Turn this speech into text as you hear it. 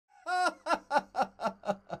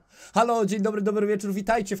Halo, dzień dobry, dobry wieczór,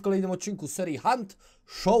 witajcie w kolejnym odcinku serii Hunt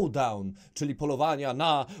Showdown, czyli polowania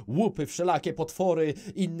na łupy, wszelakie potwory,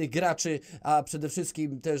 innych graczy, a przede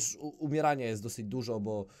wszystkim też umierania jest dosyć dużo,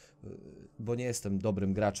 bo nie jestem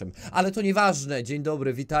dobrym graczem. Ale to nieważne, dzień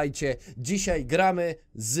dobry, witajcie. Dzisiaj gramy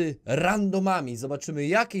z randomami, zobaczymy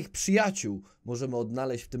jakich przyjaciół możemy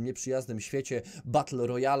odnaleźć w tym nieprzyjaznym świecie Battle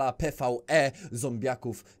Royala, PvE,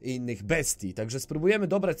 zombiaków i innych bestii. Także spróbujemy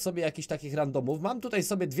dobrać sobie jakichś takich randomów. Mam tutaj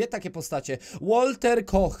sobie dwie takie postacie. Walter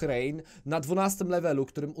Cochrane na 12 levelu,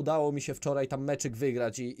 którym udało mi się wczoraj tam meczyk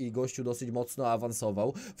wygrać i gościu dosyć mocno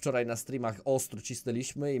awansował. Wczoraj na streamach ostro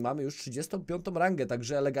cisnęliśmy i mamy już 35. rangę,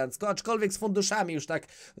 także elegancko, aczkolwiek z funduszami już tak,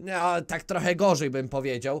 no, tak trochę gorzej bym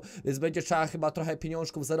powiedział, więc będzie trzeba chyba trochę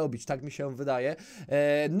pieniążków zarobić, tak mi się wydaje.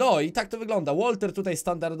 No i tak to wygląda. Walter tutaj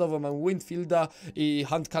standardowo mam Winfielda i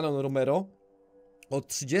Hand Cannon Romero. Od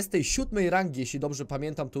 37 rangi, jeśli dobrze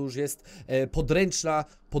pamiętam, to już jest podręczna,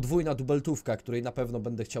 podwójna dubeltówka, której na pewno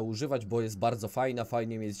będę chciał używać, bo jest bardzo fajna,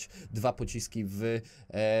 fajnie mieć dwa pociski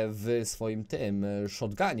w swoim tym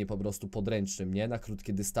shotgunie po prostu podręcznym, nie? Na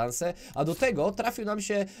krótkie dystanse, a do tego trafił nam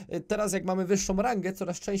się, teraz jak mamy wyższą rangę,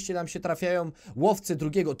 coraz częściej nam się trafiają łowcy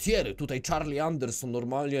drugiego tieru, tutaj Charlie Anderson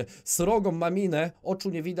normalnie srogą ma minę, oczu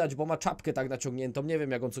nie widać, bo ma czapkę tak naciągniętą, nie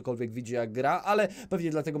wiem jak on cokolwiek widzi jak gra, ale pewnie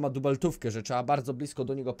dlatego ma dubeltówkę, że trzeba bardzo blisko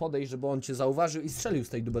do niego podejść, żeby on cię zauważył i strzelił z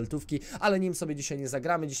tej dubeltówki, ale nim sobie dzisiaj nie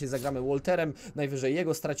zagramy, dzisiaj zagramy Walterem, najwyżej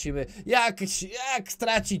jego stracimy, jak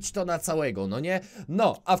stracić to na całego, no nie?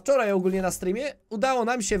 No, a wczoraj ogólnie na streamie udało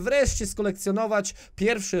nam się wreszcie skolekcjonować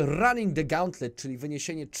pierwszy Running the Gauntlet, czyli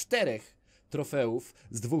wyniesienie 4 trofeów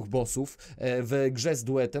z 2 bossów w grze z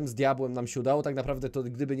duetem, z diabłem nam się udało, tak naprawdę to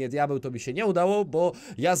gdyby nie diabeł to by się nie udało, bo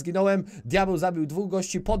ja zginąłem, diabeł zabił 2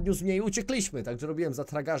 gości, podniósł mnie i uciekliśmy, także robiłem za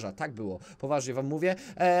tragarza, tak było, poważnie wam mówię,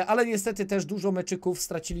 ale niestety też dużo meczyków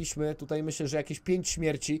straciliśmy, tutaj myślę, że jakieś 5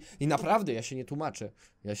 śmierci i naprawdę ja się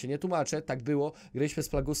nie tłumaczę, tak było, graliśmy z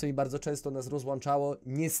Plagusem i bardzo często nas rozłączało,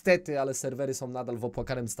 niestety, ale serwery są nadal w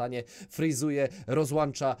opłakanym stanie, frizuje,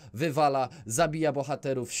 rozłącza, wywala, zabija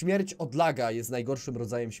bohaterów, śmierć od laga jest najgorszym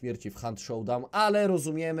rodzajem śmierci w Hunt Showdown, ale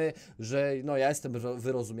rozumiemy, że no ja jestem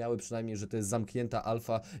wyrozumiały przynajmniej, że to jest zamknięta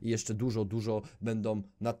alfa i jeszcze dużo będą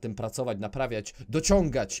nad tym pracować, naprawiać,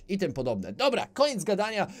 dociągać i tym podobne. Dobra, koniec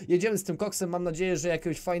gadania, jedziemy z tym koksem, mam nadzieję, że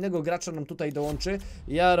jakiegoś fajnego gracza nam tutaj dołączy.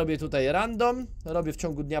 Ja robię tutaj random, robię w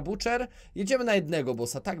ciągu dnia butcher, jedziemy na jednego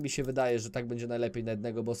bossa, tak mi się wydaje, że tak będzie najlepiej na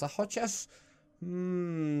jednego bossa, chociaż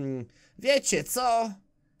wiecie co?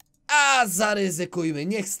 A zaryzykujmy,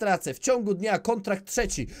 niech stracę. W ciągu dnia kontrakt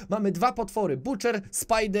trzeci. Mamy 2 potwory, Butcher,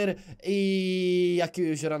 Spider i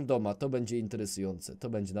jakiegoś randoma. To będzie interesujące, to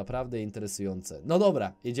będzie naprawdę interesujące. No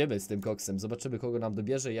dobra, jedziemy z tym koksem, zobaczymy kogo nam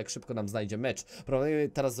dobierze i jak szybko nam znajdzie mecz.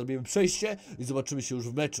 Teraz zrobimy przejście i zobaczymy się już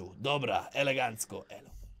w meczu. Dobra, elegancko, elo.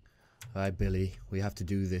 Alright Billy, we have to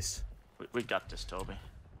do this. We got this, Toby.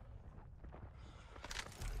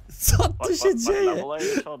 Co tu się dzieje? Level are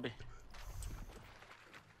you, Toby?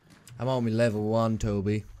 I'm only level 1,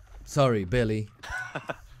 Toby. Sorry, Billy.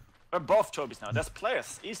 We're both Tobys now. There's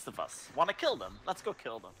players east of us. Wanna kill them? Let's go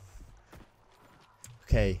kill them.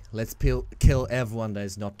 Okay, let's kill everyone that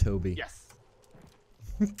is not Toby. Yes.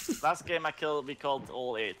 Last game we killed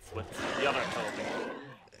all 8 with the other Toby.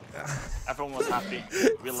 Everyone was happy.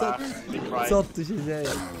 We laughed, we cried. Co tu się dzieje?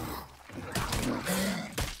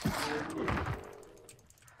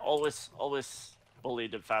 Always bully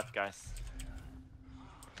the fat guys.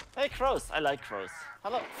 Hey crows, I like crows.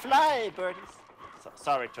 Hello, fly birdies.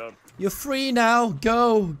 Sorry, Toad. You're free now.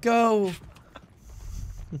 Go.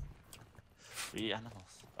 Free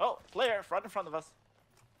animals. Oh, player right in front of us.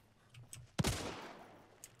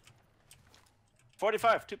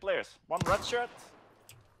 45, 2 players. 1 red shirt.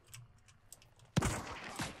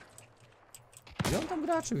 I on tam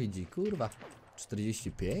graczy widzi, kurwa.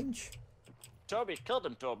 45? Toby, kill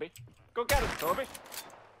them, Toby. Go get him, Toby.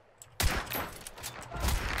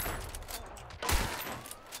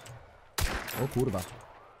 O kurwa.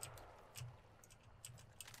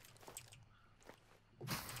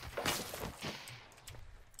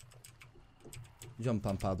 Gdzie on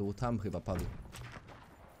tam padł? Tam chyba padł.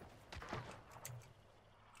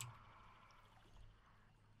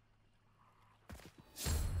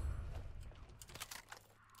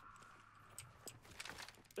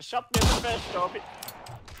 Shot me in the face, Toby.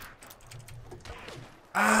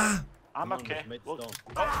 I'm okay.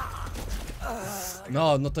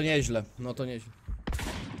 No to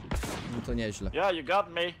nieźle. Yeah, you got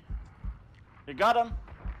me. You got him.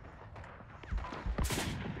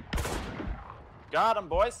 Got him,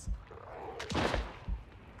 boys.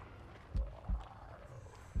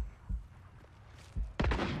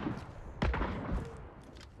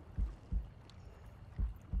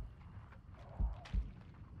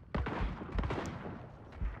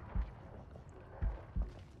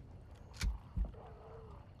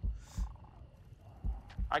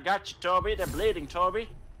 I got you, Toby. They're bleeding, Toby.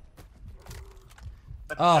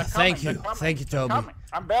 Oh, They're coming, thank you. they're coming, Thank you, they're Toby. coming.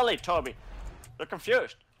 I'm belly, Toby. They're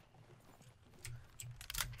confused.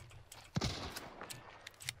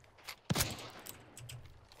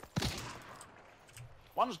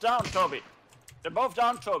 One's down, Toby. They're both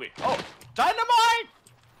down, Toby. Oh, dynamite!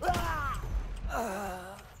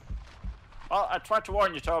 Well, I tried to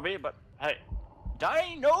warn you, Toby, but hey,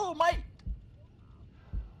 dynamite!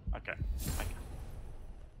 Okay.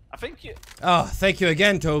 I think you... Oh, thank you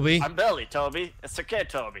again, Toby. I'm belly, Toby. It's okay,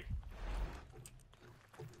 Toby.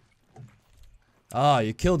 Oh,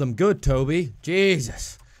 you killed him good, Toby.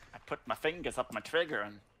 Jesus. I put my fingers up my trigger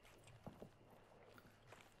and...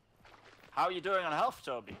 How are you doing on health,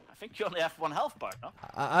 Toby? I think you only have 1 health bar, no?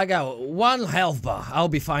 I got 1 health bar. I'll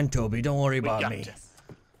be fine, Toby. Don't worry about me. This.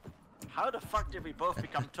 How the fuck did we both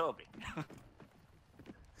become Toby?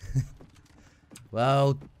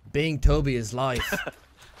 Well, being Toby is life.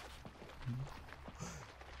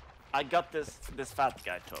 I got this fat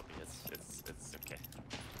guy, Toby. It's okay.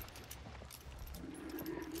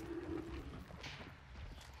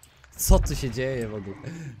 Co tu się dzieje w ogóle?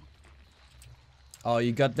 Oh,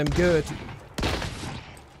 you got them good.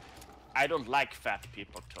 I don't like fat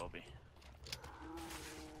people, Toby.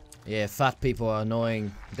 Yeah, fat people are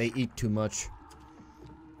annoying. They eat too much.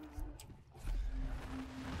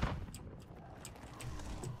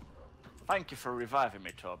 Thank you for reviving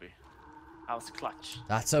me, Toby. I was clutch.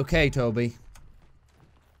 That's okay, Toby.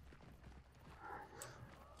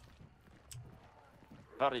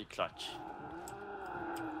 Very clutch.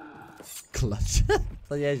 Clutch.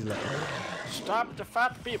 To nieźle. Stop the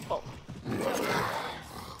fat people.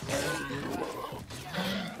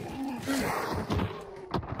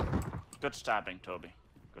 Good stabbing, Toby.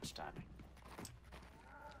 Good stabbing.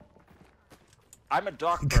 I'm a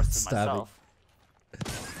dog person myself.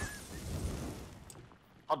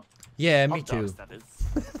 Yeah, me too. Dogs, that is.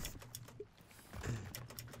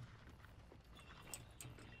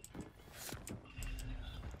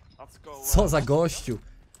 Let's go. Co za gościu?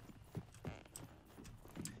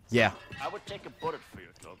 Yeah. I would take a bullet for you,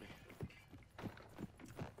 Toby.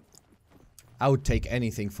 I would take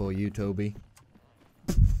anything for you, Toby.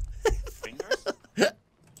 Fingers?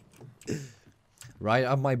 Right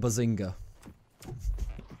up my bazinga.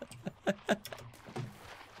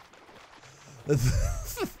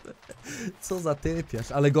 Co za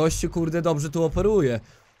typiarz. Ale gościu, kurde, dobrze tu operuje.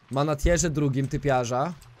 Ma na tierze drugim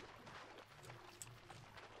typiarza.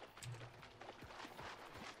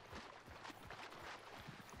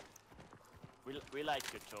 We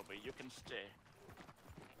like you, Toby. You can stay.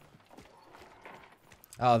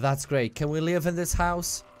 Oh, that's great. Can we live in this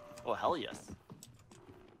house? Oh, hell yes.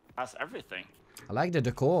 That's everything. I like the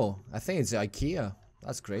decor. I think it's IKEA.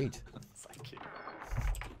 That's great. It's like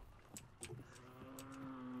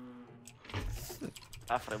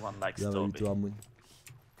everyone likes Toby.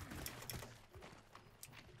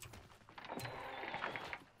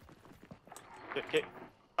 Okay.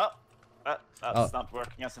 Oh, that's not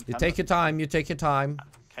working as intended. You take your time. You take your time.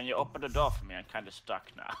 Can you open the door for me? I'm kind of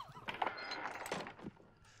stuck now.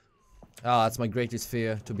 Oh, that's my greatest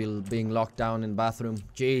fear, to be being locked down in bathroom.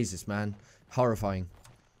 Jesus, man. Horrifying.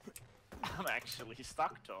 I'm actually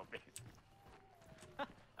stuck, Toby.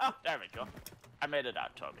 Oh, there we go. I made it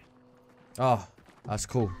out, Toby. Oh, that's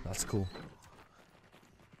cool. That's cool.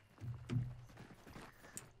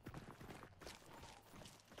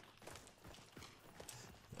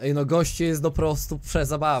 Ej, no goście jest po prostu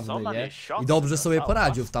przezabawny, nie? I dobrze sobie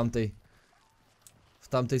poradził w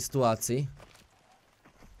tamtej sytuacji.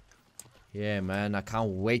 Yeah, man, I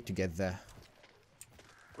can't wait to get there.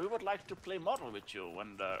 We would like to play model with you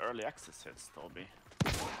when the early access hits, Toby.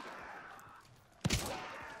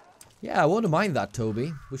 Yeah, I wouldn't mind that,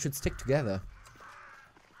 Toby. We should stick together.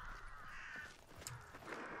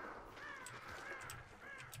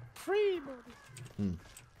 Free model.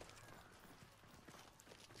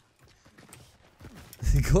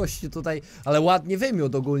 Gościu tutaj, ale ładnie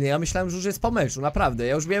wymiótł ogólnie. Ja myślałem, że już jest po meczu, naprawdę.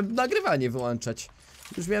 Ja już miałem nagrywanie wyłączać.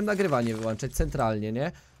 Centralnie,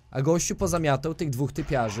 nie? A gościu pozamiatał tych 2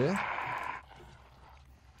 typiarzy.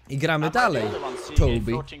 I gramy dalej,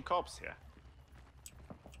 Toby.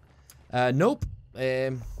 Nope.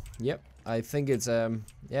 Yep. I think it's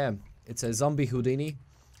yeah, it's a zombie Houdini.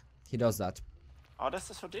 He does that. Oh,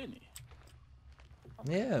 this is Houdini.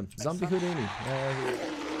 Yeah, zombie Houdini.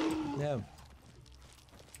 Yeah.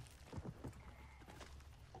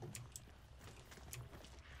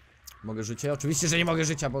 Mogę życie? Oczywiście, że nie mogę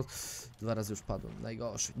życia, bo 2 razy już padłem.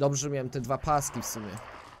 Najgorzej. Dobrze, że miałem te 2 paski w sumie.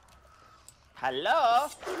 Hello?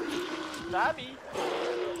 Babi.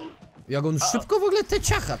 Jak on szybko w ogóle te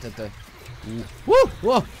ciacha te.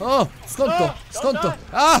 O, skąd to? Skąd to?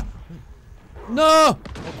 A! No! O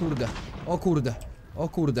kurde, o kurde, o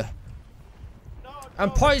kurde.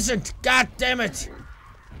 I'm poisoned! God damn it!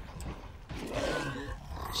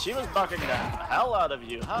 She was bucking the hell out of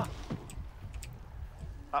you, huh?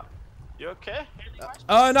 You okay?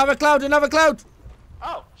 Oh, another cloud, another cloud!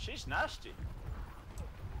 Oh, she's nasty.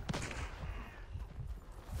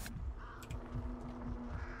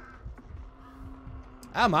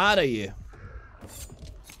 I'm out of here.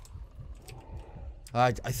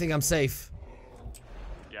 Alright, I think I'm safe.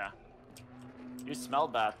 Yeah. You smell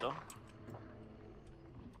bad though.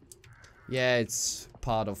 Yeah, it's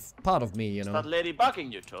part of me, you know. That lady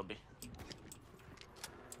bugging you, Toby.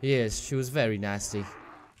 Yes, she was very nasty.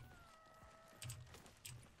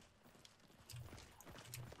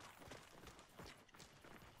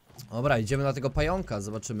 Dobra, idziemy na tego pająka,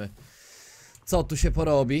 zobaczymy, co tu się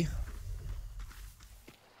porobi.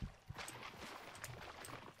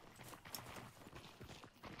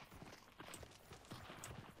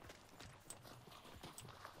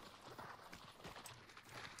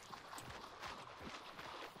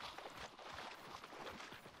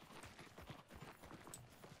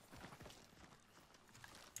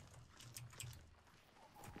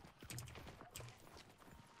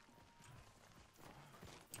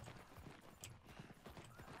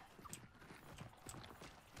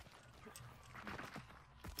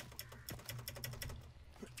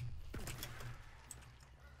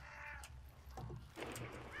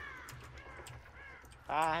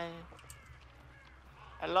 Hi.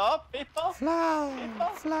 Hello, people? Fly,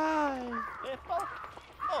 People? fly. People?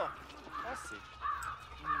 Oh, let's see.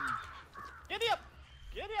 Giddy up!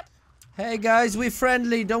 Giddy up! Hey guys, we're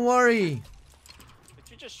friendly, don't worry.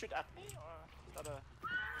 Did you just shoot at me, or is that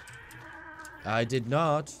I did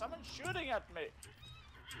not. someone shooting at me?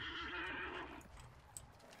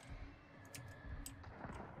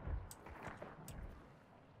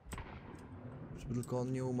 Żeby tylko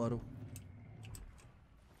on nie umarł.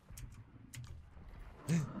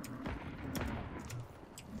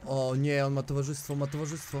 O nie, on ma towarzystwo, ma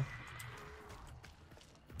towarzystwo.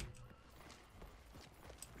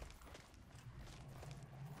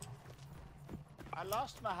 I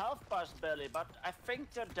lost my health bars, Billy, but I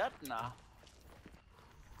think they're dead now.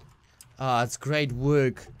 Ah, it's great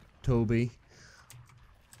work, Toby.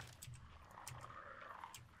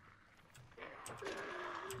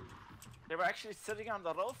 They were actually sitting on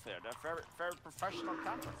the roof here. They're very, very professional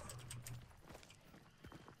campers.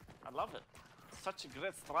 I love it. It's such a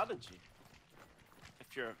great strategy.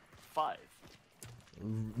 If you're 5.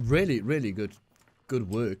 Really, really good. Good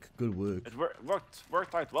work, good work. It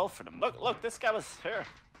worked out well for them. Look, this guy was here.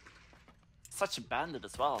 Such a bandit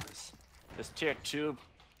as well. His tier 2.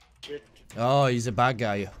 Oh, he's a bad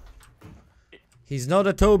guy. He's not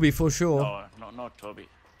a Toby for sure. No, Toby.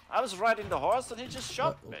 I was riding the horse and he just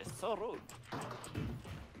shot me. It's so rude.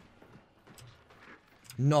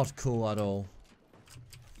 Not cool at all.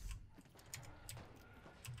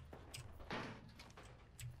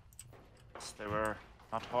 They were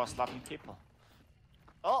not horse-loving people.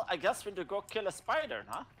 Oh, I guess we need to go kill a spider,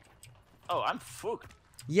 huh? Oh, I'm fucked.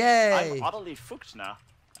 Yay! I'm utterly fucked now.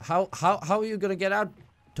 How are you gonna get out,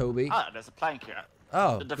 Toby? Ah, there's a plank here.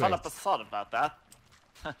 Oh, The developers thought about that.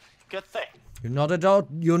 Good thing. You're not a dog.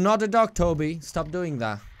 You're not a dog, Toby. Stop doing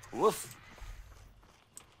that. Woof.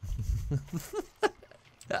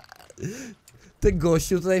 Ten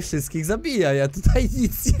gościu tutaj wszystkich zabija. Ja tutaj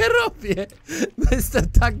nic nie robię. Jestem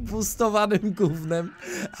tak boostowanym gównem.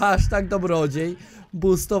 Hashtag dobrodziej.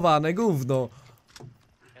 Boostowane gówno.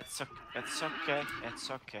 It's okay.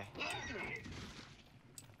 It's okay.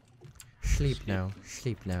 Sleep now.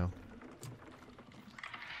 Sleep now.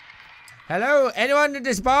 Hello? Anyone in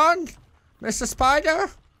this barn? Mr. Spider?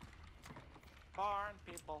 Barn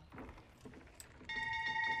people.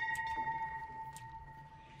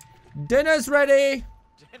 Dinner's ready!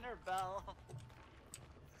 Dinner bell.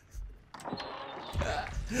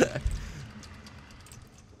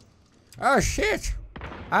 Oh shit!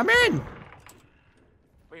 I'm in!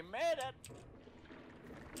 We made it.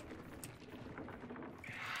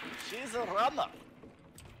 She's a runner.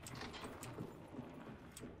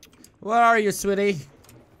 Where are you, sweetie?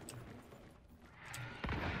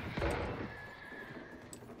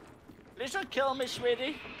 Please don't kill me,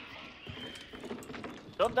 sweetie.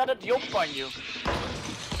 Don't let it yump on you.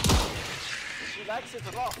 She likes it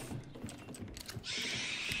rough.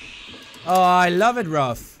 Oh, I love it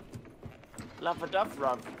rough. Love it up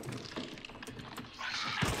rough.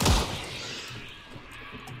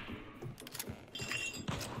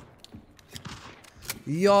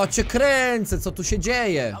 Ja cię kręcę, co tu się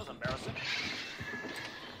dzieje? That was embarrassing.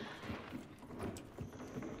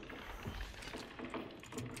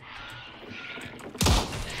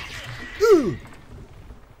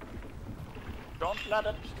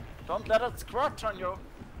 Don't let it squirt on you.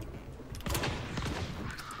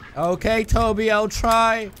 Okay, Toby, I'll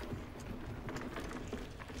try.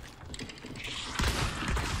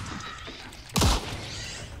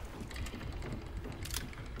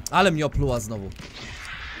 Ale mnie opluła znowu.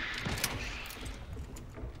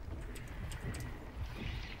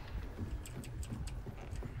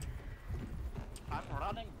 I'm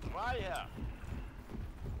running dry here.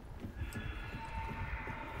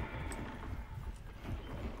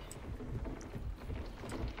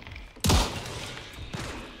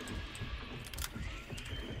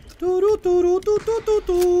 Tu.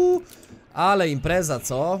 Ale impreza,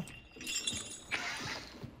 co?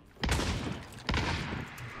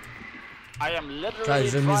 I am literally Czekaj,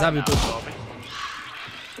 że mnie dry zabił now, tu. Toby.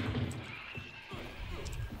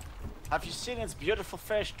 Have you seen its beautiful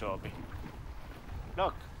face, Toby?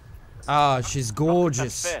 Look. Ah, she's That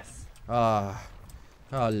gorgeous. face. Ah,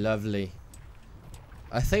 oh, lovely.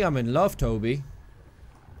 I think I'm in love, Toby.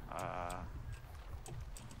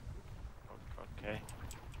 Okay.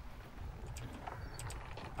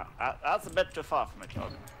 That's a bit too far for me,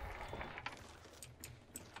 Toby.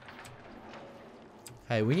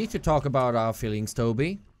 Hey, we need to talk about our feelings,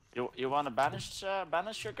 Toby. You want to banish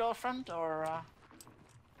your girlfriend, or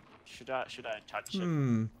should I touch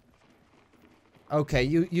it? Okay,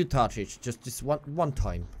 you touch it. Just one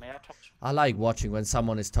time. May I touch? I like watching when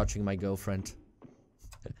someone is touching my girlfriend.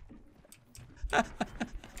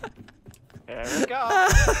 Here we go.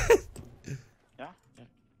 Yeah.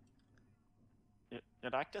 You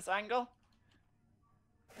like this angle?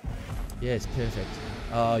 Yeah, it's perfect.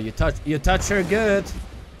 Oh, you touch her good.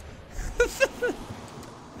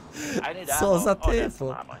 I need Co ammo. za Oh, there's typo.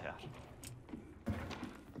 some ammo here.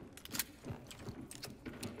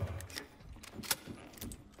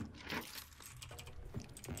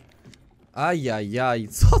 Ajajaj,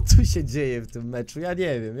 co tu się dzieje w tym meczu? Ja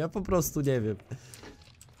nie wiem, ja po prostu nie wiem.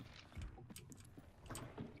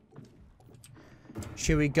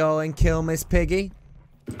 Should we go and kill Miss Piggy?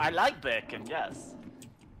 I like bacon, yes.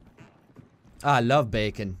 I love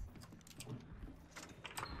bacon.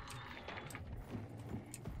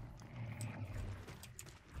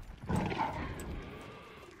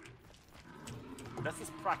 This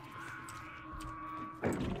is practice.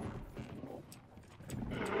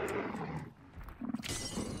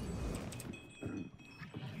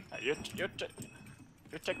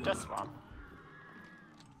 You take this one.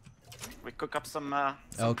 We cook up some.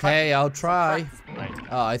 Okay, I'll try. Practice.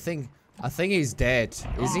 Oh, I think he's dead.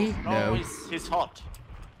 Is he? No, he's hot.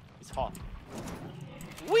 He's hot.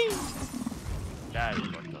 Whee! Yeah,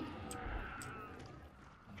 you got that.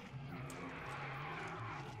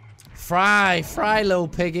 Fry, little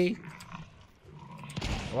piggy.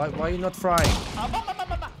 Why are you not frying?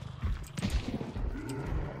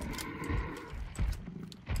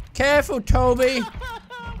 Careful, Toby.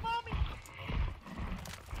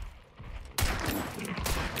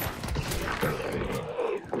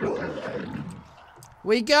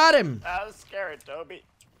 We got him. That was scary, Toby.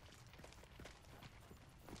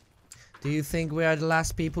 Do you think we are the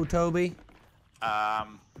last people, Toby?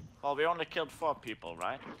 Well, we only killed 4 people,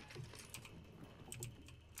 right?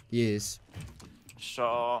 Yes.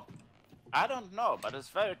 So, I don't know, but it's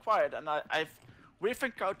very quiet, and we've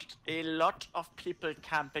encountered a lot of people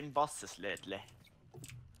camping bosses lately.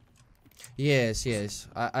 Yes.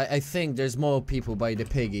 I think there's more people by the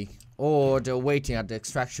piggy, or they're waiting at the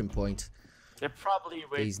extraction point. They're probably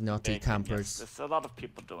waiting. These naughty campers. Yes, there's a lot of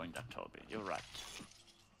people doing that, Toby. You're right.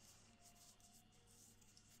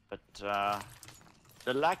 But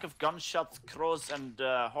the lack of gunshots, crows, and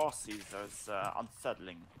horses is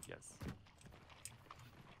unsettling. Yes.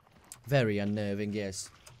 Very unnerving,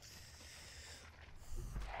 yes.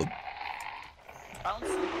 Bounce.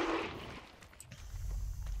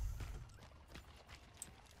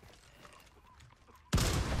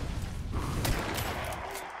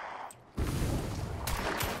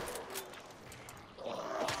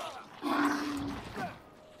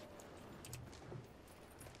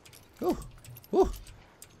 Ooh.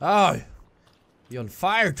 Oh, you're on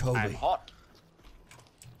fire, Toby. I'm hot.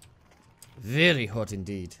 Very hot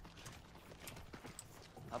indeed.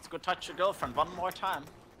 Let's go touch your girlfriend one more time.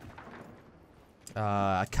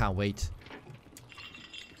 I can't wait.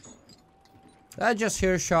 I just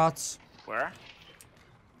hear shots. Where?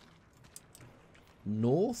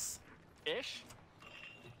 North? Ish?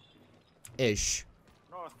 Ish.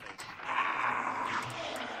 North.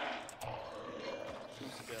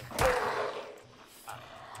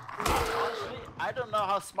 Honestly, I don't know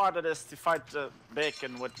how smart it is to fight the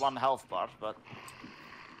bacon with 1 health bar, but...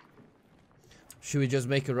 Should we just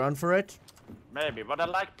make a run for it? Maybe, but I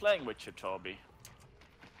like playing with you, Toby.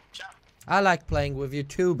 Chat, I like playing with you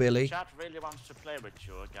too, Billy. chat really wants to play with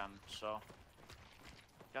you again, so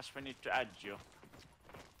guess we need to add you.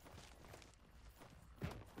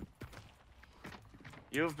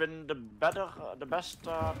 You've been the best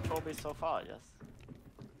Toby so far, yes.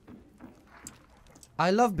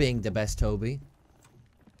 I love being the best Toby.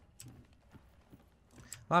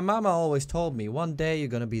 My mama always told me, one day you're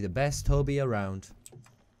gonna be the best Toby around.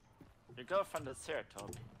 Your girlfriend is here,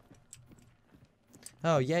 Toby.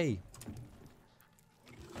 Oh, yay.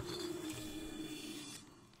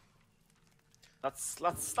 Let's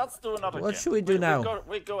do another game. What should we do now?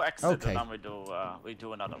 We go exit Okay. and then we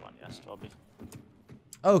do another one, yes, Toby.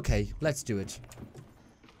 Okay, let's do it.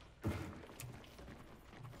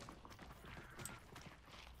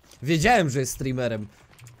 Wiedziałem, że jest streamerem.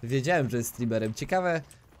 Wiedziałem, że jest streamerem. Ciekawe.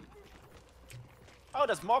 Oh,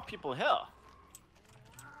 there's more people here.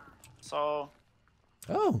 So.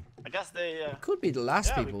 Oh. I guess they. Could be the last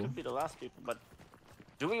yeah, people. we could be the last people, but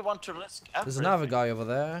do we want to risk everything? There's another guy over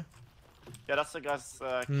there. Yeah, that's the guy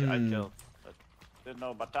I killed. But didn't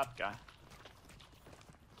know about that guy.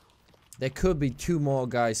 There could be 2 more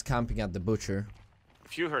guys camping at the butcher.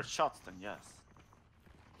 If you heard shots, then yes.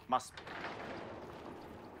 Must be.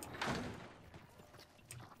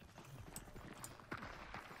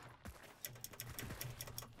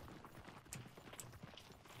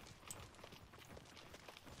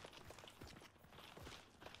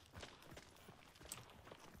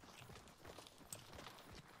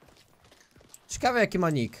 Ciekawe jaki ma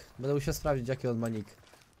nick. Będę musiał sprawdzić jaki on ma nick.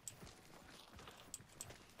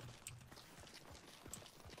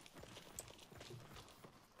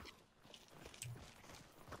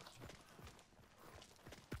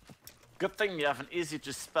 Good thing you have an easy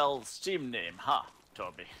to spell Steam name, huh,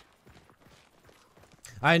 Toby?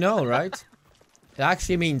 I know, right? It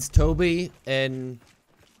actually means Toby in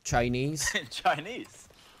Chinese. In Chinese.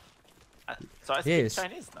 So I speak Yes.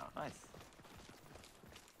 Chinese now. Nice.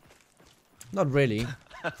 Not really.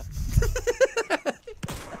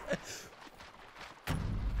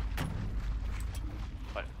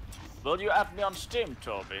 But will you add me on Steam,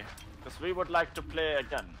 Toby? Because we would like to play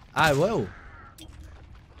again. I will.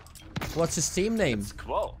 What's his Steam name? It's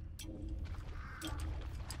Quo.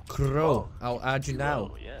 Crow. I'll add you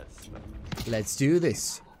now. Oh yes. Let's do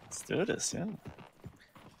this. Let's do this, yeah.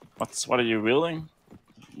 What are you wielding?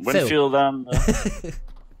 Winfield and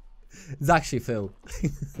It's actually Phil.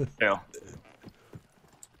 Phil.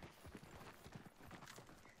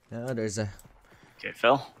 Oh, Okay,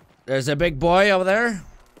 Phil. there's a big boy over there.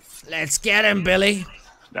 Let's get him, Billy.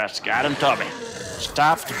 Let's get him, Toby.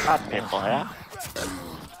 Stop the fat people, yeah?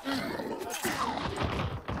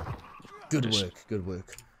 Good work, good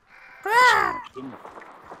work.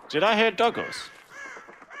 Did I hear doggos?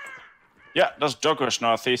 Yeah, there's doggos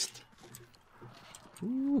northeast.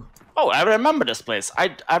 Ooh. Oh, I remember this place.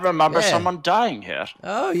 I remember Yeah. someone dying here.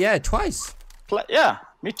 Oh yeah, twice. Yeah,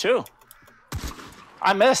 me too.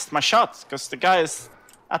 I missed my shot because the guy is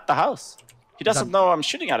at the house. He doesn't know I'm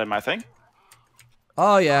shooting at him, I think.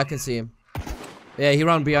 Oh yeah, I can see him. Yeah, he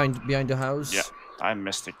ran behind the house. Yeah, I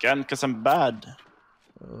missed again because I'm bad.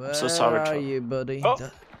 Where so sorry, are Trevor. you, buddy? Oh,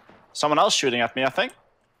 someone else shooting at me, I think.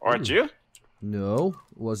 Or at you? No,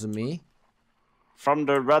 wasn't me. From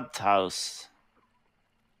the red house.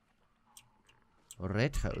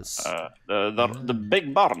 Red house. The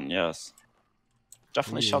big barn, yes.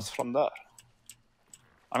 Definitely shots from there.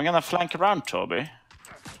 I'm gonna flank around, Toby.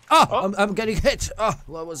 Oh, I'm getting hit. Oh,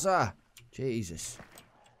 what was that? Jesus.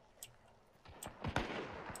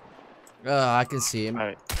 Oh, I can see him.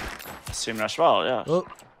 I see him as well, yeah. Oh,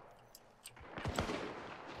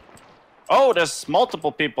 Oh, there's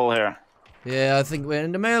multiple people here. yeah, I think we're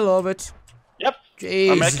in the middle of it. Yep, Jesus.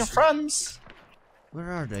 we're making friends. Where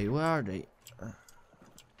are they? Where are they?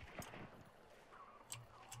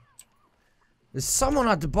 There's someone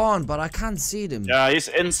at the barn, but I can't see them. Yeah, he's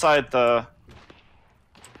inside the...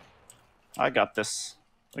 I got this.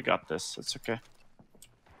 I got this. It's okay.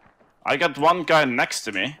 I got one guy next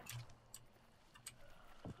to me.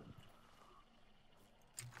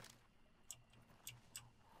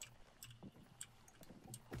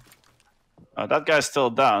 That guy's still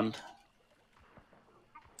down.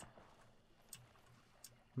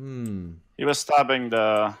 He was stabbing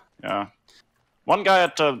the... Yeah. One guy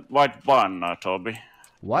at the white barn, Toby.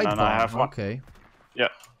 White And barn, I have one. okay. Yeah,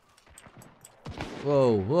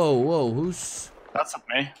 Whoa, whoa, whoa, who's... that's at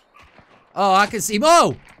me. Oh, I can see him.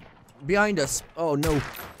 Oh! Behind us. Oh, no.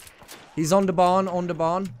 He's on the barn,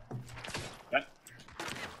 Okay.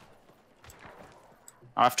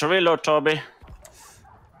 I have to reload, Toby.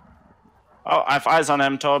 Oh, I have eyes on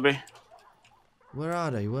him, Toby. Where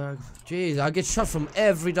are they? Where? Jeez, I get shot from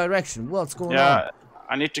every direction. What's going on? Yeah,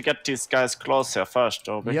 I need to get these guys close here first,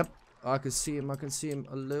 Toby. Yep, I can see him. I can see him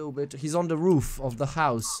a little bit. He's on the roof of the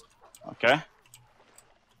house. Okay.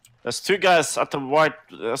 There's 2 guys at the white.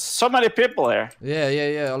 There's so many people here. Yeah, yeah,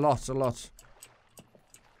 yeah. A lot, a lot.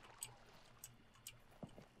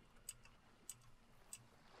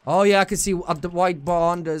 Oh yeah, I can see at the white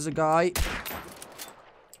barn. There's a guy.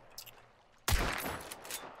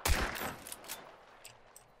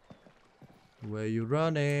 Where you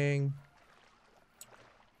running?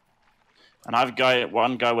 And I've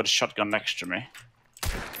one guy with a shotgun next to me.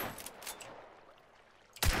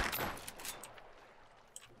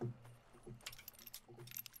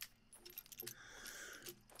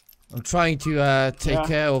 I'm trying to take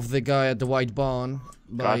care of the guy at the white barn,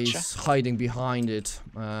 but he's hiding behind it.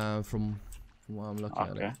 From what I'm looking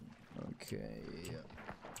at it. Okay. Yeah.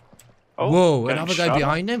 Oh, whoa! Another guy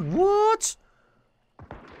behind him. What?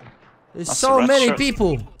 There's so many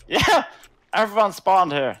people. Yeah, everyone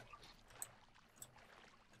spawned here.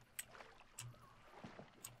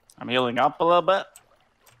 I'm healing up a little bit.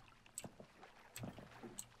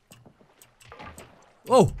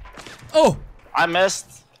 Oh, oh! I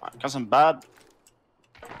missed. Cause I'm bad.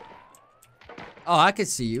 Oh, I can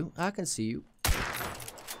see you. I can see you.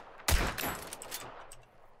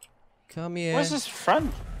 Come here. Where's his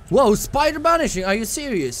friend? Whoa, spider banishing. Are you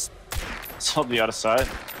serious? It's on the other side.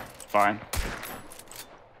 Fine.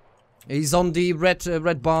 He's on the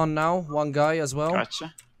red barn now. One guy as well.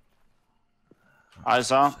 Gotcha.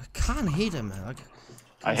 Eyes on. I can't hit him.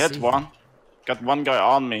 I hit one. Got one guy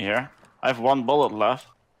on me here. I have 1 bullet left.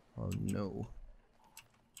 Oh no.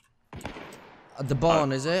 At the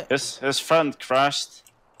barn, is it? His friend crashed.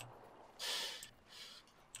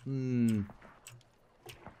 Hmm.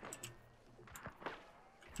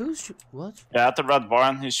 What? Yeah, at the red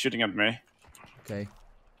barn. He's shooting at me. Okay.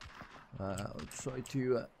 I'll try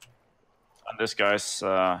to. And this guy's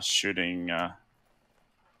shooting.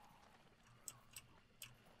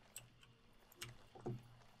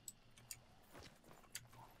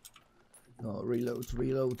 Oh,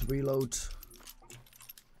 reload.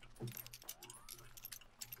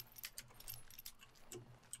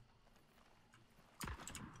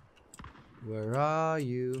 Where are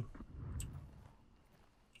you?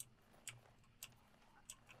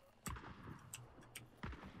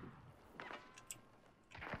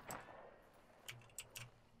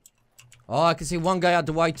 Oh, I can see one guy at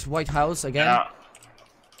the White House again. Yeah.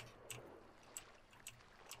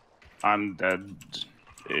 I'm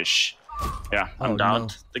dead-ish. Yeah, I'm down. No.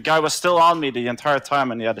 The guy was still on me the entire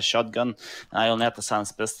time, and he had a shotgun, and I only had the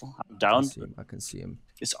sans pistol. I'm down. I can see him.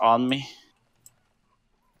 He's on me.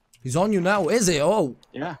 He's on you now, is he? Oh.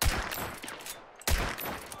 Yeah.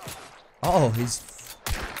 Oh, he's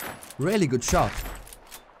really good shot.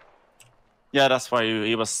 Yeah, that's why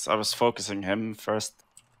I was focusing him first.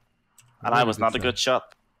 And I was not a good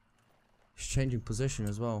shot. He's changing position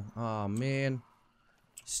as well. Oh man.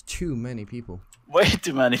 It's too many people. Way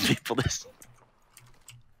too many people.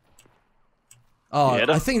 Oh,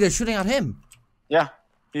 I think they're shooting at him. Yeah,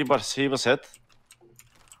 he was hit.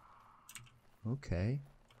 Okay.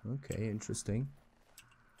 Okay, interesting.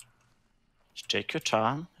 Just take your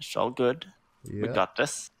time. It's all good. Yeah. We got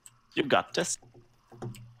this. You got this.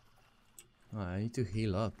 Oh, I need to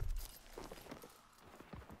heal up.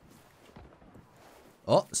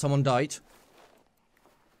 Oh, someone died.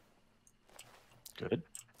 Good.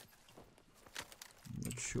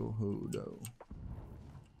 Not sure who though.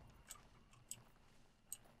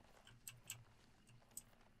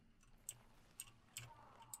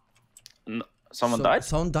 No, someone died?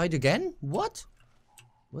 Someone died again? What?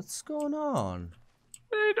 What's going on?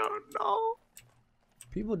 I don't know.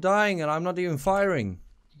 People dying and I'm not even firing.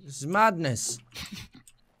 This is madness.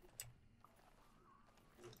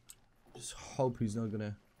 Just hope he's not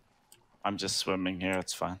gonna. I'm just swimming here,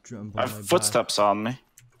 it's fine. Jump I on have my footsteps on me.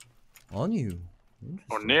 back. On you?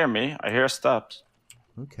 Or near me. I hear steps.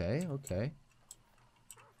 Okay, okay.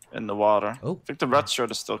 In the water. Oh. I think the red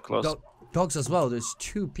shirt is still close. Dogs as well. There's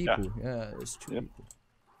 2 people. Yeah, there's 2 Yep. people.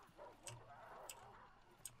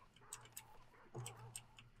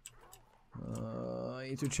 I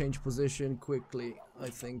need to change position quickly, I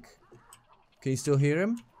think. Can you still hear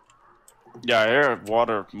him? Yeah, I hear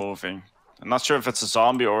water moving. I'm not sure if it's a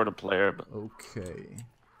zombie or the player, but... Okay.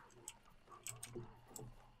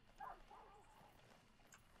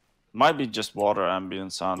 Might be just water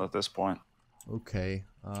ambient sound at this point. Okay.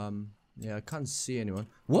 Yeah, I can't see anyone.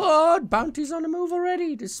 What? Bounty's on the move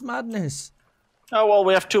already? This is madness. Oh well,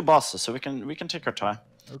 we have 2 bosses, so we can take our time.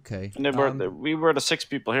 Okay. And we were the 6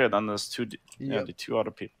 people here. Then there's the 2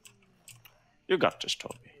 other people. You got this,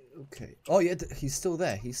 Toby. Okay. Oh yeah, he's still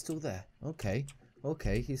there. He's still there. Okay.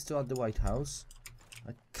 Okay, he's still at the White House.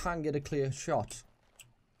 I can't get a clear shot.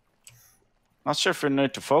 Not sure if we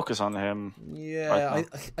need to focus on him. Yeah, right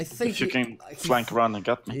I think if you can flank around and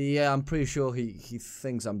get me. Yeah, I'm pretty sure he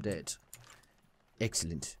thinks I'm dead.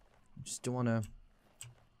 Excellent. Just don't wanna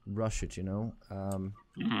rush it, you know.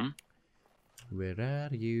 Where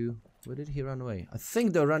are you? Where did he run away? I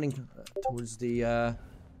think they're running towards the.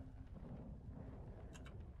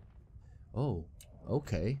 Oh,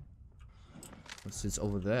 okay. What's this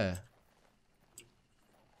over there?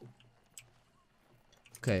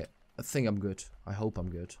 Okay, I think I'm good. I hope I'm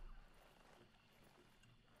good.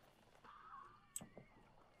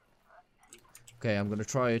 Okay, I'm gonna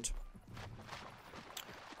try it.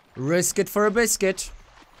 Risk it for a biscuit.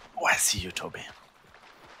 Oh, I see you, Toby.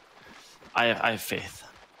 I have faith.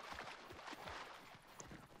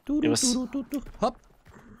 Hop.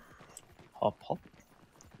 Hop, hop.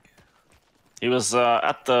 He was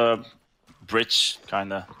at the bridge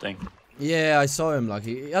kind of thing. Yeah, I saw him. Like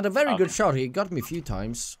he had a very good shot. He got me a few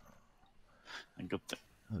times. And good thing.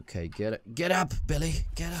 Okay, get up, Billy.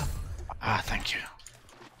 Get up. Ah, thank you.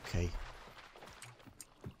 Okay.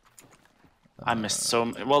 I missed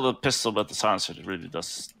so well. The pistol, but the silencer really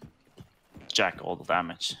does jack all the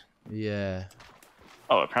damage. Yeah.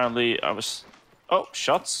 Oh, apparently I was. Oh,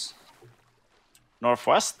 shots.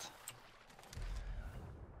 Northwest.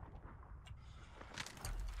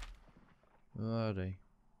 Where are they?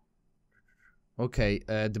 Okay,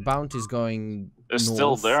 the bounty's going. They're north.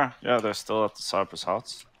 still there. Yeah, they're still at the Cypress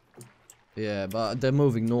house. Yeah, but they're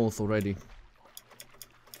moving north already.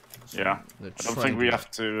 So yeah, I don't think we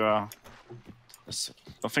have to. I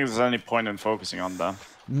don't think there's any point in focusing on them.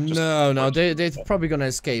 No, they're probably gonna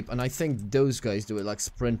escape, and I think those guys do it like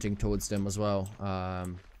sprinting towards them as well.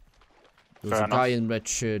 There's a guy in red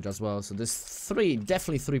shirt as well, so there's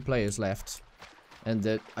definitely three players left,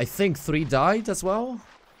 and I think 3 died as well.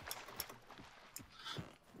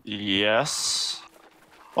 Yes.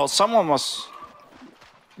 Well, someone was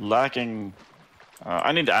lacking.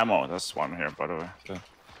 I need ammo. That's why I'm here, by the way. I don't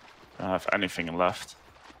have anything left.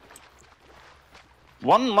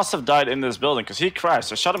 One must have died in this building because he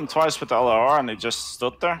crashed. I shot him twice with the LR and he just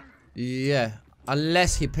stood there. Yeah,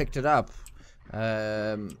 unless he picked it up.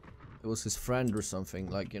 It was his friend or something,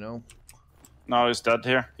 like, you know. No, he's dead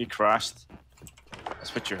here. He crashed.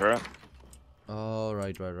 That's what you heard. Oh,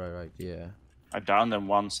 right, yeah. I downed him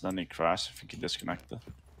once, then he crashed. I think he disconnected.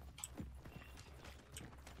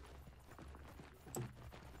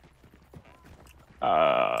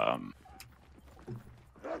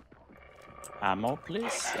 Ammo,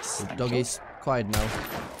 please. Yes, Doggy's quiet now.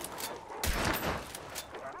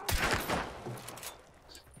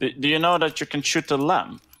 Do you know that you can shoot the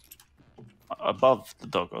lamp above the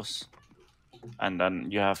doggos, and then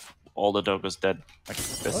you have all the doggos dead like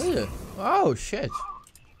this? Oh yeah. Oh shit.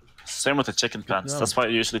 Same with the chicken plants. No. That's why I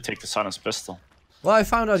usually take the silenced pistol. What I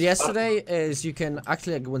found out yesterday is you can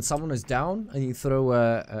actually, like, when someone is down and you throw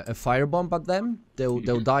a firebomb at them,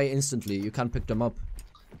 they'll die instantly. You can't pick them up.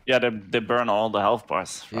 Yeah, they burn all the health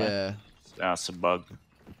bars. Right? Yeah, it's a bug.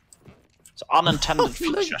 It's an unintended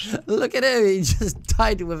feature. Look at him! He just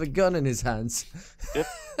died with a gun in his hands. Yep.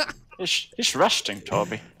 He's resting,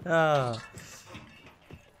 Toby. Ah.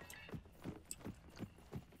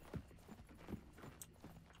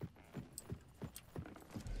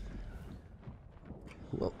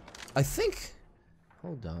 Well, I think.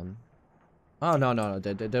 Hold on. Oh no!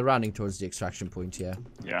 They're running towards the extraction point. Yeah.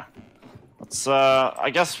 Yeah. Let's. I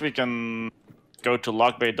guess we can go to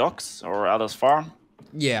Log Bay Docks or Alice Farm.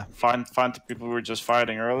 Yeah. Find the people we were just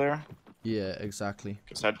fighting earlier. Yeah, exactly.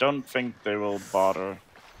 Because I don't think they will bother.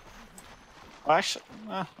 Actually,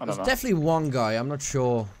 I don't know. There's definitely one guy. I'm not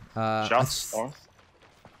sure. Shots north.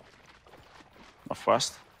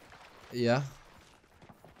 Northwest. Yeah.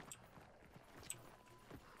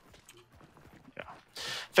 Yeah.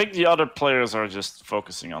 I think the other players are just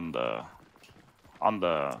focusing on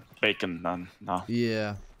the bacon then now.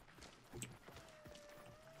 Yeah.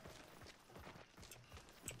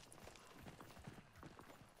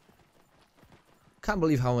 Can't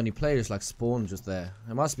believe how many players like spawned just there.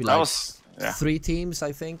 It must be like 3 teams,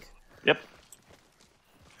 I think. Yep.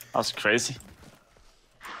 That was crazy.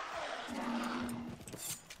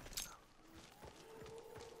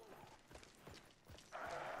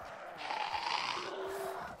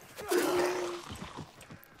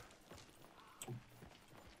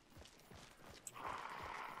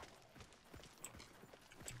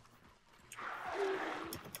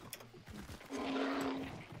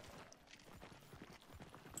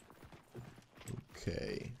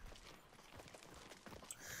 Okay.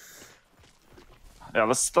 Yeah,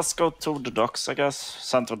 let's go to the docks, I guess.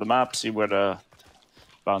 Center of the map, see where the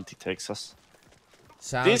bounty takes us.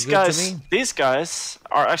 Sounds good to me. These guys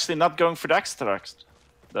are actually not going for the extract.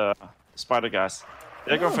 The spider guys.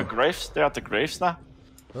 They're going for graves. They're at the graves now.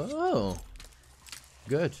 Oh.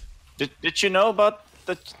 Good. Did you know about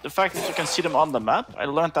the fact that you can see them on the map? I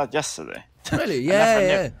learned that yesterday. Really?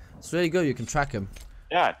 Yeah. It's really good. You can track them.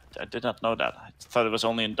 Yeah, I did not know that. I thought it was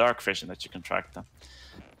only in dark vision that you can track them.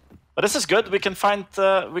 But this is good. We can find.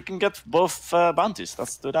 We can get both bounties.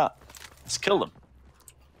 Let's do that. Let's kill them.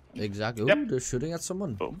 Exactly. Yep. Ooh, they're shooting at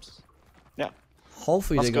someone. Booms. Yeah.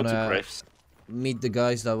 Hopefully Let's they're go to gonna graves. meet the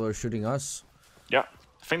guys that were shooting us. Yeah.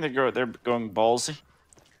 I think they're going ballsy.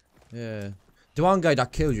 Yeah. The one guy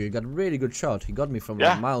that killed you, he got a really good shot. He got me from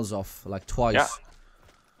like miles off, like twice.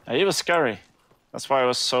 Yeah. He was scary. That's why I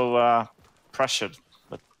was so pressured.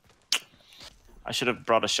 But I should have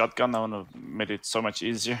brought a shotgun. That would have made it so much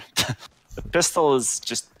easier. The pistol is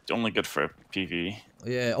just only good for PvE.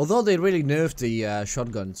 Yeah, although they really nerfed the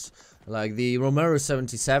shotguns. Like the Romero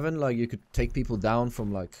 77, like you could take people down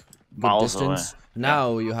from like good Miles distance. away.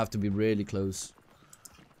 Now you have to be really close.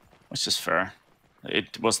 Which is fair.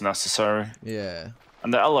 It was necessary. Yeah.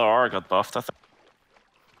 And the LR got buffed, I think.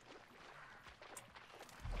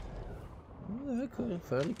 Oh, okay,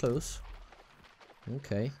 fairly close.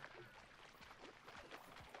 Okay.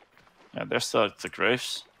 Yeah, they're still at the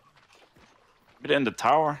graves. But in the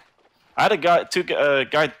tower. I had a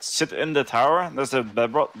guy sit in the tower. There's a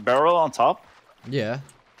barrel on top. Yeah.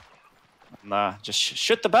 And just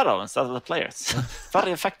shoot the barrel instead of the players.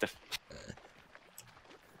 Very effective.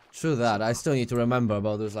 True that. I still need to remember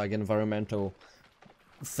about those like environmental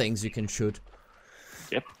things you can shoot.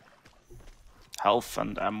 Yep. Health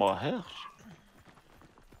and ammo here.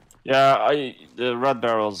 Yeah, the red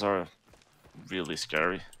barrels are really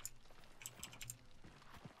scary.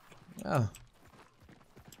 Oh.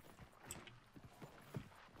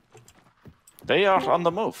 They are on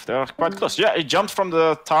the move. They are quite close. Yeah, he jumped from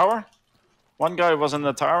the tower. One guy was in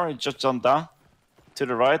the tower. He just jumped down. To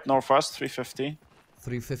the right, northwest, 315.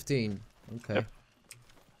 315. Okay. Yep.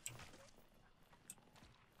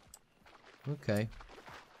 Okay.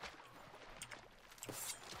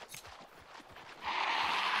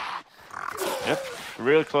 Yep,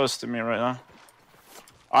 real close to me right now.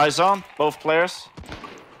 Eyes on, both players.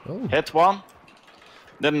 Oh. Hit one.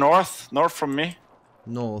 Then north from me.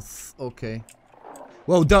 North. Okay.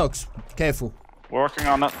 Whoa, dogs. Careful. Working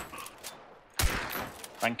on it.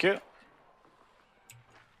 Thank you.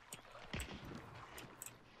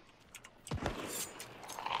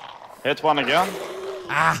 Hit one again.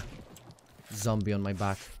 Ah! Zombie on my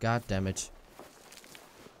back. God damn it.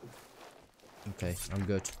 Okay, I'm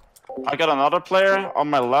good. I got another player on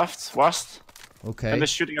my left, west. Okay. And they're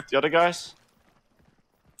shooting at the other guys.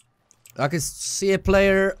 I can see a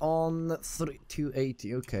player on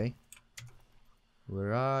 280. Okay.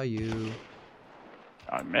 Where are you?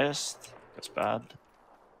 I missed. That's bad.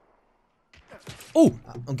 Oh!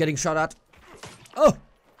 I'm getting shot at. Oh!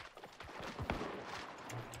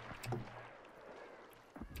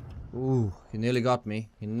 Ooh, he nearly got me.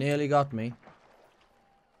 He nearly got me.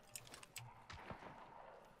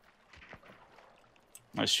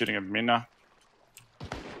 He's shooting at me now.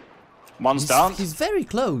 One's down. He's very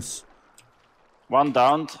close. One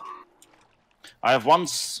downed. I have one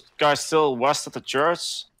guy still west of the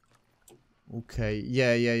church. Okay,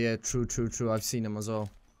 yeah. True. I've seen him as well.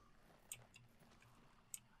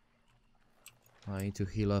 I need to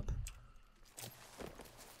heal up.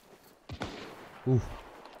 Ooh.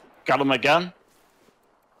 Got him again.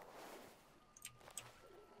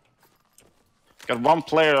 Got one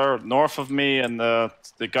player north of me, and the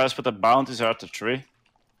guys with the bounties are at the tree.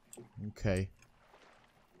 Okay.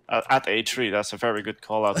 At a tree, that's a very good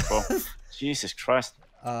call out, bro. Jesus Christ.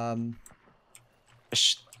 They're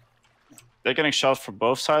getting shot from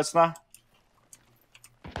both sides now.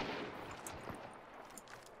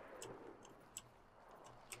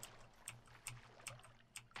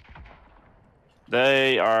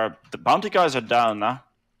 The bounty guys are down now.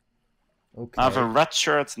 Okay. I have a red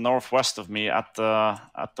shirt northwest of me at the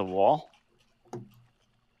wall.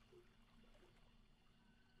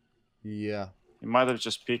 Yeah. He might have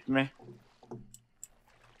just peeked me.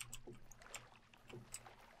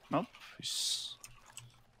 Nope. He's...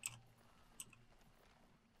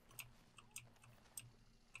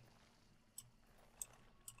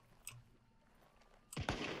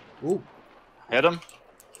 Ooh. Hit him.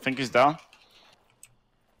 Think he's down.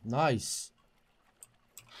 Nice.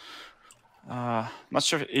 Not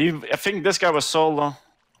sure. I think this guy was solo.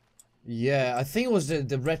 Yeah, I think it was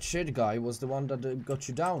the red shirt guy was the one that got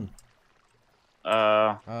you down.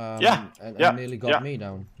 Yeah. And Yeah. nearly got me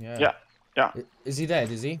down. Yeah. Yeah. Yeah. Is he dead?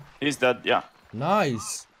 Is he? He's dead. Yeah.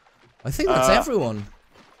 Nice. I think that's everyone.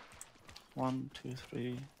 1, 2,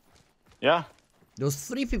 3. Yeah. There was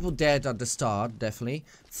 3 people dead at the start, definitely.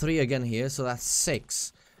 3 again here, so that's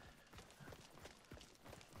 6.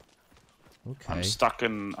 Okay. I'm stuck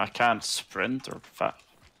in. I can't sprint or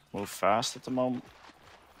move fast at the moment.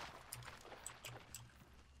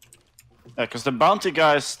 Yeah, because the bounty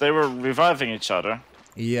guys, they were reviving each other.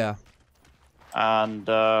 Yeah. And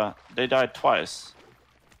they died twice.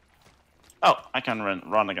 Oh, I can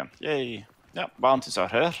run again. Yay. Yeah, bounties are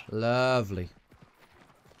here. Lovely.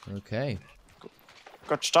 Okay.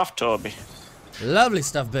 Good stuff, Toby. Lovely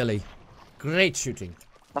stuff, Billy. Great shooting.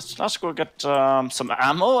 Let's go get some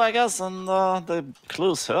ammo, I guess, and the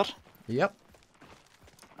clues here. Yep.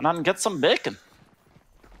 And then get some bacon.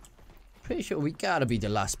 Pretty sure we gotta be the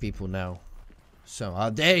last people now. So,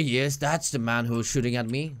 there he is. That's the man who was shooting at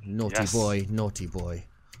me. Naughty boy, naughty boy.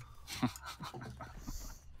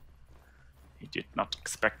 He did not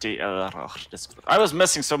expect the I was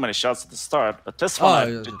missing so many shots at the start, but this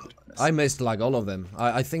one I missed like all of them.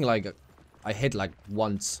 I think like I hit like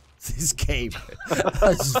once this game. I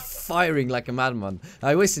was just firing like a madman.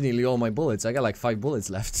 I wasted nearly all my bullets. I got like 5 bullets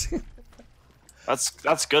left.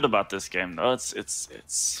 That's good about this game, though. It's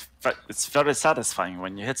very satisfying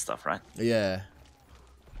when you hit stuff, right? Yeah.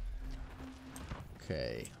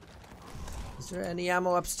 Okay. Is there any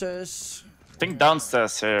ammo upstairs? I think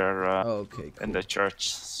downstairs here Okay, cool. in the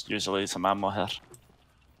church, usually some ammo here.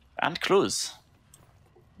 And clues.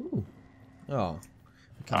 Ooh. Oh.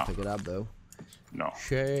 I can't pick it up though. No.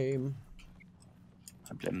 Shame.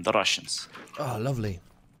 I blame the Russians. Oh, lovely.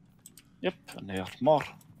 Yep, and there are more.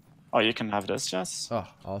 Oh, you can have this, yes. Oh,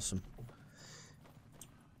 awesome.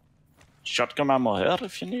 Shotgun ammo here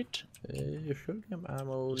if you need. Shotgun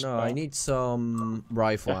ammo. No, I need some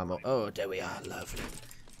rifle ammo. Oh, there we are. Lovely.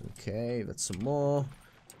 Okay, that's some more.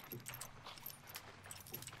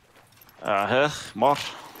 Here, more.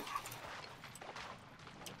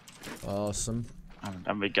 Awesome. And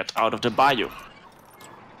then we get out of the bayou.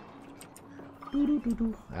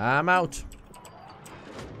 I'm out.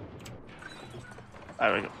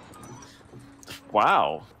 There we go.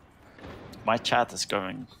 Wow. My chat is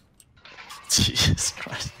going. Jesus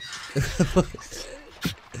Christ.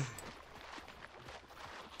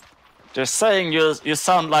 They're saying you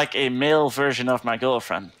sound like a male version of my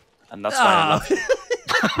girlfriend. And that's why I love you.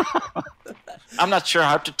 I'm not sure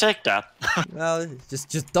how to take that. Well,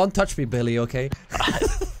 just don't touch me, Billy, okay?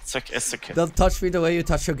 It's okay, it's okay. Don't touch me the way you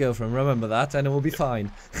touch your girlfriend. Remember that, and it will be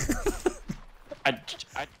fine.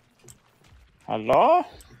 Hello?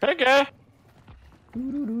 Piggy?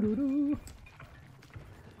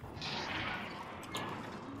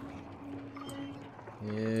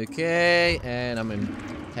 Okay, and I'm in.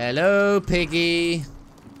 Hello, Piggy.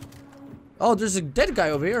 Oh, there's a dead guy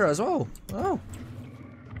over here as well. Oh.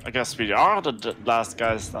 I guess we are the last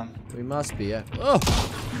guys then. We must be, yeah. Oh!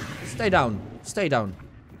 Stay down. Stay down.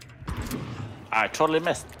 I totally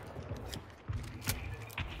missed.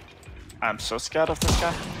 I'm so scared of this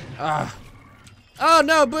guy. Ah. Oh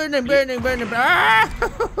no, burning, burning, burning. Ah!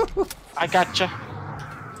 I gotcha.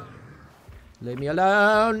 Leave me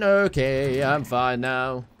alone. Okay, I'm fine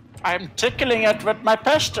now. I'm tickling it with my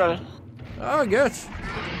pistol. Oh, good.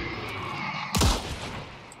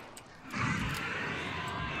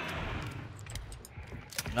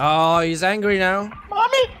 Oh, he's angry now.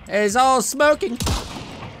 Mommy! He's all smoking.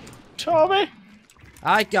 Tommy!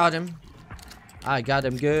 I got him. I got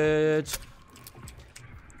him good.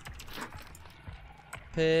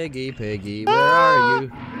 Piggy, Piggy, where are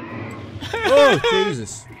you? Oh,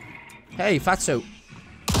 Jesus. Hey, fatso.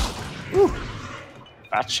 Ooh.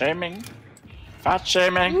 Fat shaming. Fat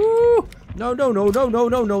shaming. Ooh. No, no, no, no, no,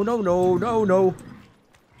 no, no, no, no, no, no.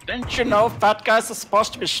 Didn't you know fat guys are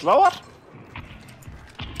supposed to be slower?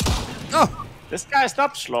 Oh. This guy's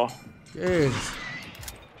not slow. Yes.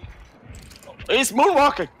 He's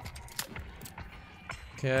moonwalking.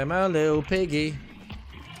 Come on, little piggy.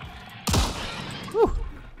 Whew.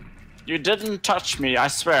 You didn't touch me, I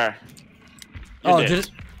swear. You Oh, did. did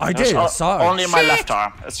it? I did. Sorry. Only my left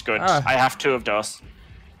arm. It's good. Ah. I have 2 of those.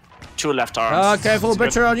 2 left arms. Oh, careful, It's good.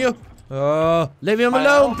 butcher on you. Oh, leave him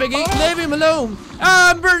alone, piggy. Leave him alone. Oh,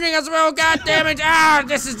 I'm burning as well. God damn it. Ah,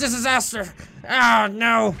 this is disaster. Oh,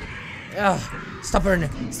 no. Oh, stop burning.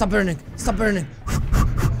 Stop burning. Stop burning.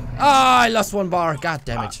 Oh, I lost 1 bar. God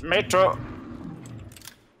damn it. Me too.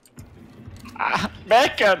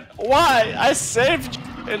 Bacon, why? I saved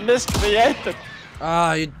you and miscreated.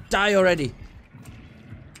 Ah, you die already.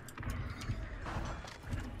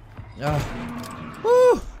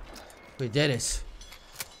 We did it.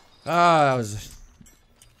 That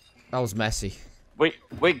was messy.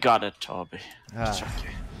 We got it, Toby. It's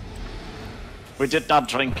okay. We did not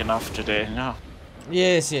drink enough today, no.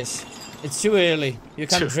 Yes. It's too early. You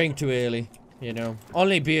can't drink too early, you know.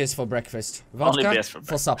 Only beers for breakfast. Vodka Only beers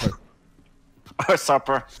for supper. Or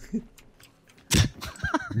supper.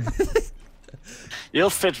 You'll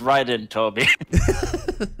fit right in, Toby.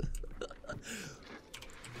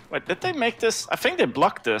 Wait, did they make this? I think they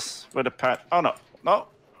blocked this with a pad. Oh no, nope.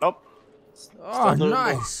 Oh,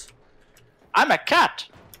 nice. I'm a cat.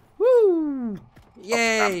 Woo!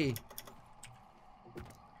 Yay!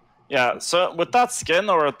 Yeah, so with that skin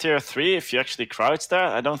or a tier 3, if you actually crouch there,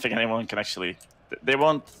 I don't think anyone can actually... They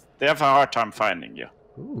won't... They have a hard time finding you.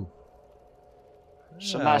 Ooh.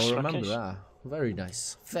 It's a Yeah, NASH I'll remember location. that. Very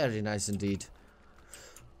nice. Very nice indeed.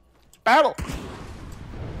 Barrel!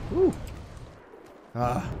 Ooh.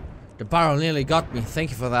 The barrel nearly got me.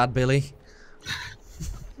 Thank you for that, Billy.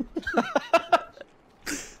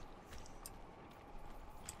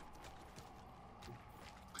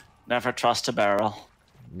 Never trust a barrel.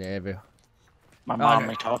 Never. My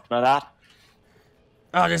mom talked about that.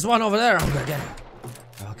 Oh, there's one over there. I'm gonna get it.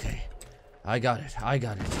 Okay. I got it.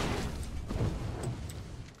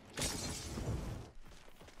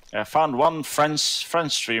 Yeah, I found one French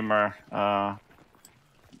streamer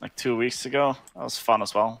like 2 weeks ago. That was fun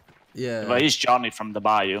as well. Yeah. But he's Johnny from the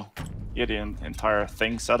Bayou. He had the entire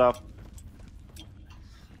thing set up.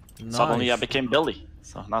 Nice. Suddenly I became Billy.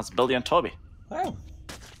 So now it's Billy and Toby. Wow.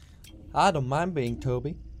 I don't mind being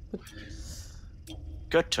Toby.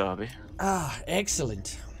 Good, Toby.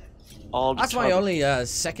 Excellent. That's my only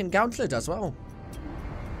second gauntlet as well.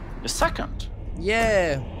 The second?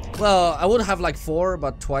 Yeah. Well, I would have like 4,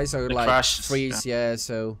 but twice I would like crashes, freeze. Yeah.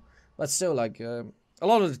 So, but still, like a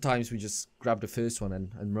lot of the times we just grab the first one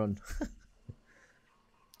and run.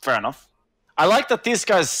 Fair enough. I like that these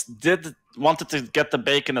guys wanted to get the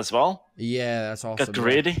bacon as well. Yeah, that's awesome. Get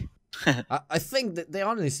greedy. I think that they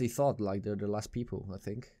honestly thought like they're the last people. I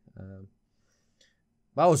think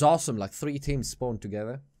that was awesome. Like 3 teams spawned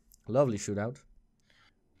together. Lovely shootout.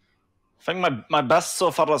 I think my best so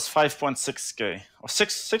far was 5.6k or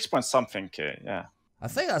 6 point something k. Yeah. I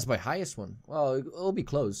think that's my highest one. Well, it'll be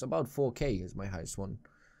close. About 4k is my highest one.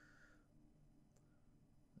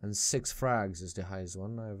 And 6 frags is the highest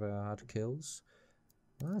one I've had kills.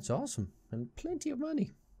 That's awesome. And plenty of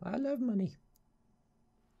money. I love money.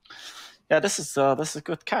 Yeah, this is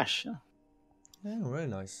good cash. Yeah, very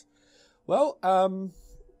nice. Well, I'm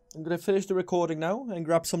gonna finish the recording now and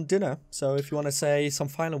grab some dinner. So if you want to say some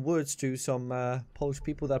final words to some Polish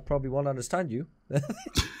people that probably won't understand you.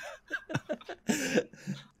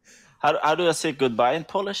 How do I say goodbye in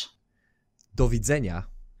Polish? Do widzenia.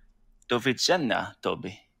 Do widzenia,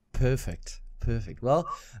 Toby. Perfect. Well,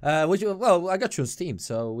 I got you on Steam,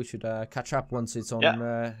 so we should catch up once it's on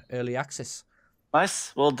early access.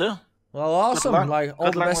 Nice, will do. Well, awesome. Like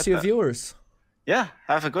all the best to your viewers. Yeah,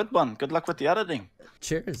 have a good one. Good luck with the editing.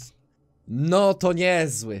 Cheers. No to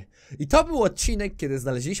niezły. I to był odcinek, kiedy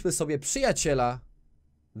znaleźliśmy sobie przyjaciela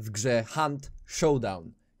w grze Hunt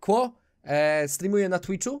Showdown. Kło streamuje na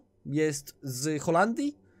Twitchu, jest z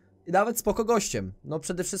Holandii i nawet spoko gościem. No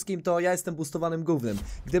przede wszystkim to ja jestem boostowanym gównem.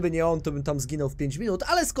 Gdyby nie on, to bym tam zginął w 5 minut,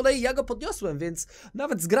 ale z kolei ja go podniosłem, więc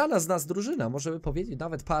nawet zgrana z nas drużyna, możemy powiedzieć,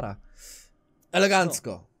 nawet para.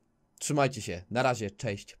 Elegancko. Trzymajcie się. Na razie,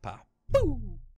 cześć, pa.